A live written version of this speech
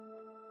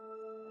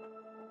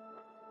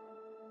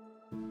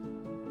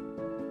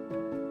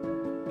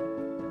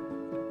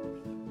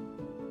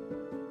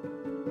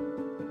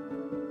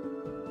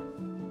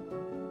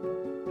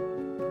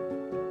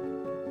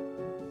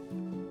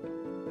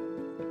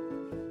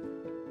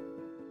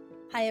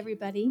Hi,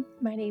 everybody.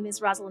 My name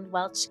is Rosalind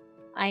Welch.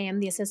 I am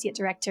the Associate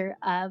Director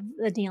of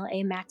the Neil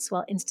A.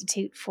 Maxwell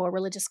Institute for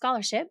Religious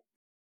Scholarship.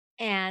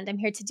 And I'm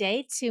here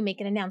today to make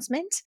an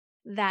announcement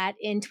that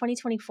in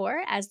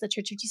 2024, as the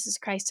Church of Jesus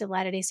Christ of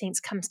Latter-day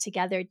Saints comes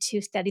together to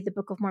study the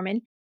Book of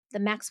Mormon, the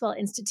Maxwell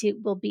Institute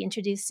will be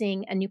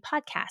introducing a new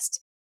podcast,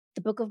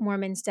 the Book of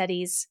Mormon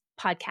Studies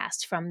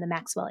podcast from the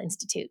Maxwell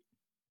Institute.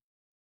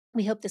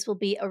 We hope this will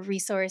be a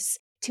resource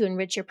to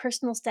enrich your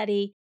personal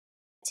study,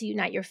 to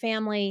unite your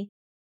family,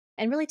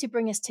 and really to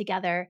bring us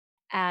together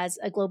as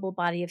a global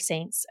body of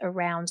saints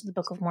around the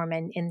Book of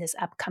Mormon in this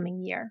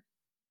upcoming year.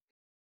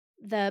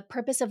 The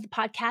purpose of the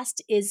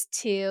podcast is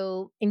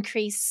to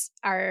increase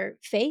our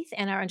faith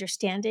and our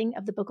understanding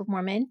of the Book of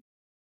Mormon,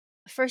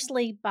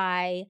 firstly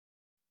by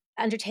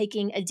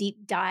undertaking a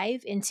deep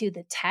dive into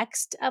the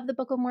text of the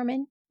Book of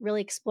Mormon,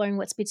 really exploring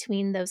what's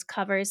between those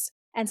covers,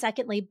 and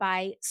secondly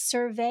by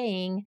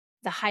surveying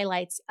the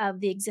highlights of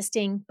the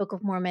existing Book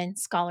of Mormon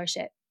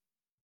scholarship.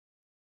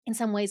 In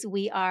some ways,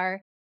 we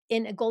are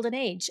in a golden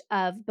age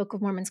of Book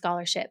of Mormon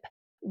scholarship.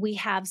 We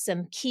have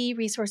some key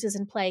resources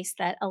in place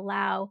that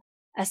allow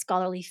a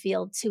scholarly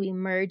field to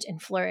emerge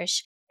and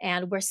flourish.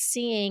 And we're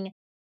seeing,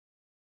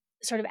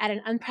 sort of at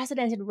an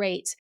unprecedented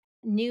rate,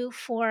 new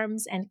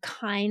forms and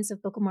kinds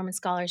of Book of Mormon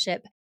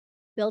scholarship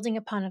building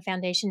upon a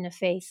foundation of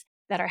faith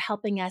that are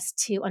helping us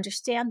to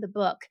understand the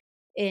book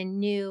in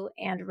new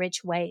and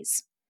rich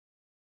ways.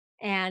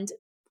 And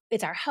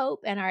it's our hope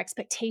and our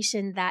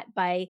expectation that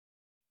by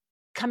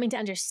coming to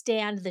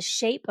understand the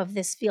shape of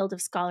this field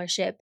of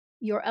scholarship,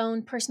 your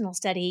own personal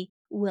study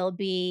will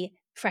be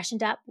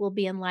freshened up, will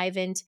be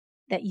enlivened,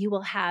 that you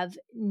will have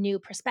new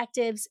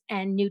perspectives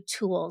and new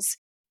tools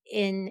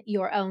in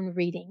your own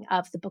reading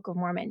of the Book of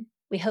Mormon.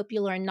 We hope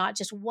you learn not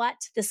just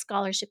what the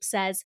scholarship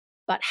says,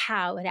 but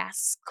how it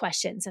asks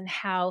questions and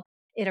how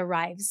it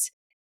arrives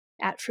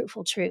at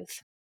fruitful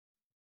truth.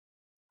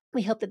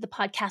 We hope that the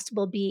podcast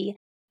will be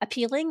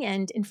appealing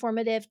and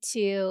informative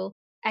to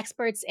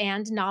experts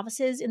and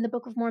novices in the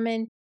Book of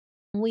Mormon.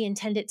 We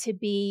intend it to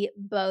be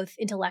both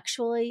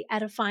intellectually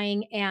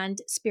edifying and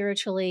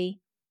spiritually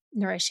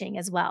nourishing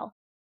as well.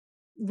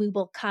 We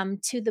will come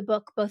to the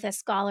book both as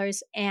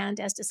scholars and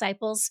as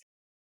disciples.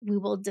 We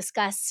will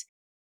discuss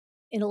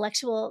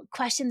intellectual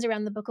questions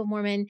around the Book of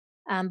Mormon,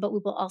 but we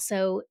will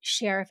also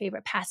share our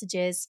favorite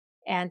passages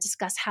and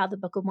discuss how the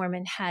Book of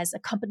Mormon has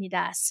accompanied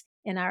us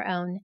in our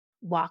own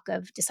walk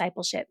of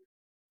discipleship.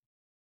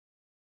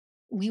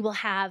 We will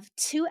have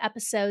 2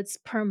 episodes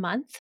per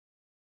month.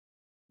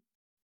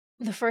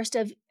 The first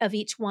of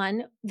each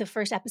one, the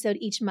first episode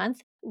each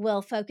month,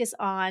 will focus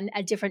on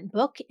a different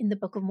book in the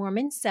Book of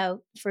Mormon.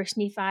 So First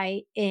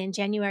Nephi in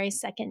January,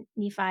 Second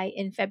Nephi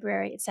in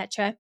February,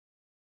 etc.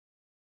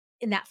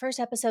 In that first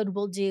episode,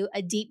 we'll do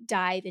a deep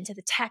dive into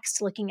the text,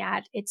 looking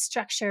at its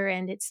structure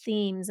and its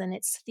themes and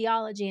its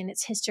theology and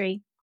its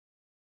history.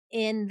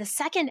 In the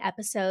second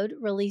episode,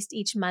 released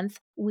each month,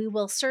 we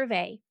will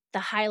survey the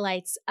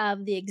highlights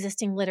of the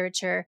existing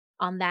literature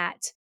on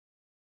that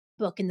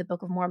book in the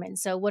Book of Mormon.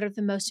 So what are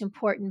the most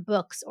important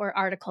books or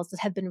articles that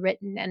have been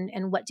written,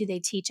 and what do they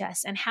teach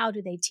us, and how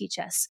do they teach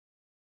us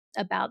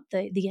about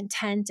the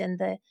intent and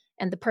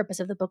the purpose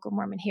of the Book of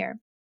Mormon here?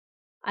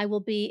 I will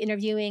be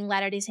interviewing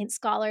Latter-day Saint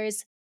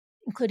scholars,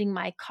 including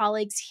my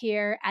colleagues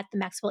here at the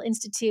Maxwell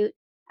Institute,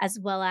 as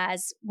well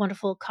as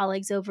wonderful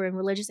colleagues over in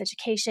religious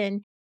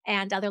education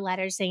and other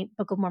Latter-day Saint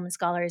Book of Mormon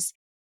scholars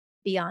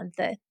beyond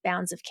the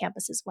bounds of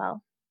campus as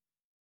well.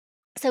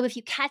 So if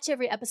you catch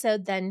every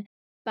episode, then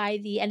by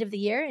the end of the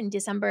year in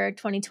December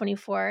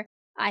 2024,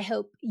 I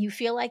hope you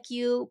feel like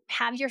you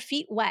have your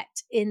feet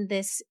wet in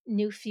this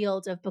new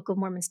field of Book of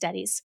Mormon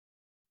studies.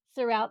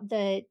 Throughout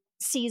the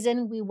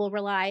season, we will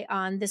rely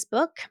on this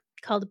book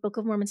called Book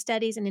of Mormon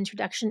Studies, an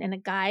Introduction and a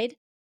Guide,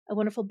 a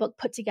wonderful book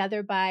put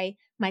together by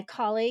my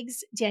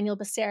colleagues, Daniel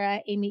Becerra,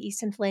 Amy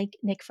Eastonflake,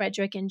 Nick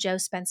Frederick, and Joe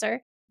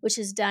Spencer, which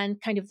has done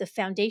kind of the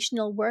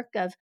foundational work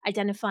of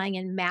identifying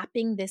and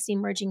mapping this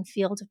emerging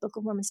field of Book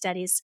of Mormon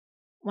studies.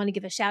 I want to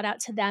give a shout out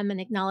to them and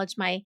acknowledge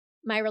my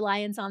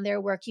reliance on their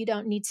work. You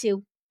don't need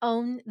to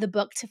own the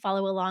book to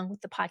follow along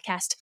with the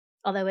podcast,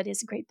 although it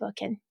is a great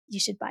book and you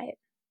should buy it.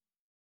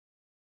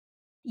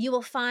 You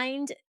will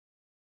find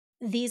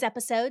these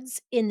episodes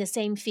in the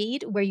same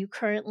feed where you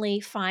currently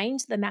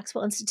find the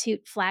Maxwell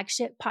Institute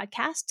flagship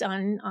podcast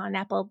on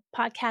Apple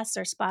Podcasts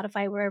or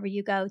Spotify, wherever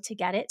you go to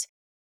get it.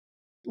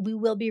 We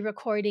will be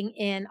recording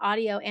in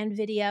audio and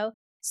video,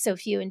 so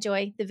if you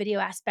enjoy the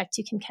video aspect,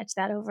 you can catch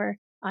that over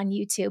on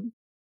YouTube.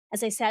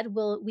 As I said,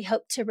 we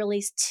hope to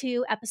release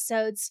 2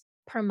 episodes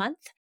per month.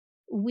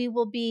 We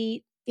will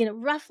be,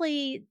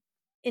 roughly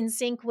in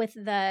sync with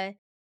the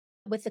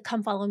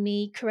Come Follow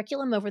Me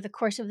curriculum over the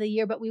course of the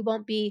year, but we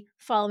won't be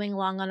following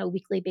along on a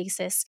weekly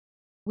basis.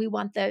 We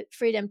want the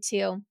freedom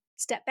to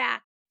step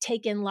back,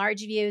 take in large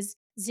views,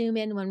 zoom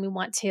in when we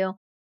want to.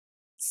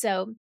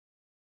 So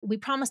we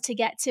promise to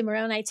get to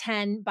Moroni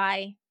 10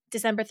 by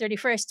December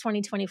 31st,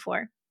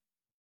 2024.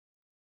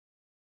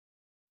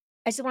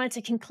 I just wanted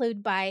to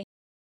conclude by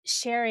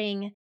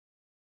sharing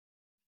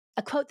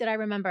a quote that I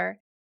remember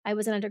I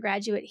was an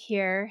undergraduate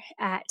here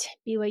at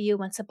BYU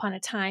once upon a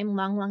time,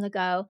 long, long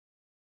ago.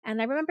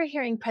 And I remember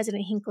hearing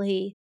President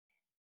Hinckley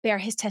bear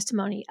his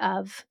testimony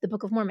of the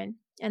Book of Mormon.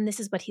 And this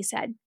is what he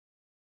said: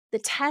 "The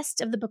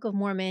test of the Book of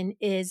Mormon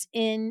is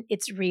in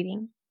its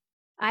reading.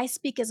 I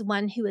speak as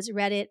one who has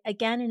read it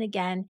again and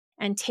again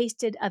and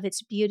tasted of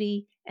its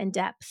beauty and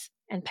depth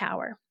and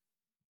power."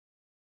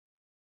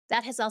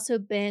 That has also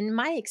been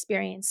my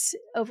experience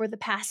over the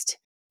past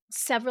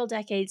several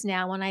decades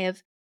now, when I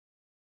have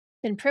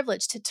been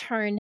privileged to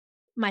turn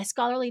my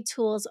scholarly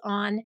tools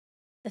on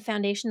the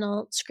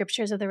foundational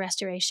scriptures of the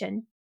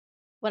Restoration.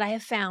 What I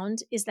have found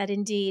is that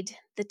indeed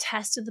the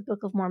test of the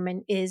Book of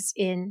Mormon is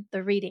in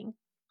the reading.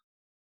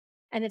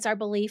 And it's our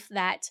belief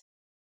that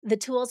the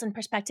tools and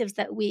perspectives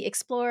that we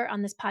explore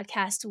on this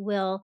podcast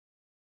will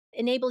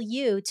enable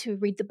you to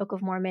read the Book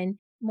of Mormon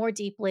more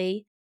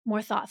deeply,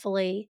 more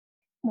thoughtfully,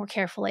 more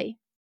carefully.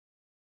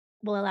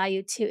 Will allow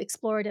you to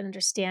explore it and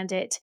understand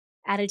it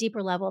at a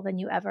deeper level than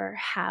you ever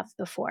have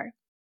before.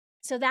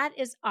 So that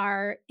is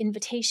our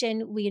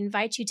invitation. We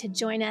invite you to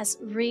join us,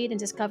 read and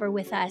discover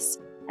with us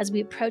as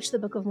we approach the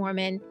Book of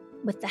Mormon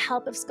with the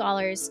help of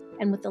scholars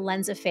and with the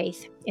lens of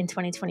faith in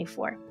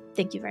 2024.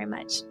 Thank you very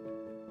much.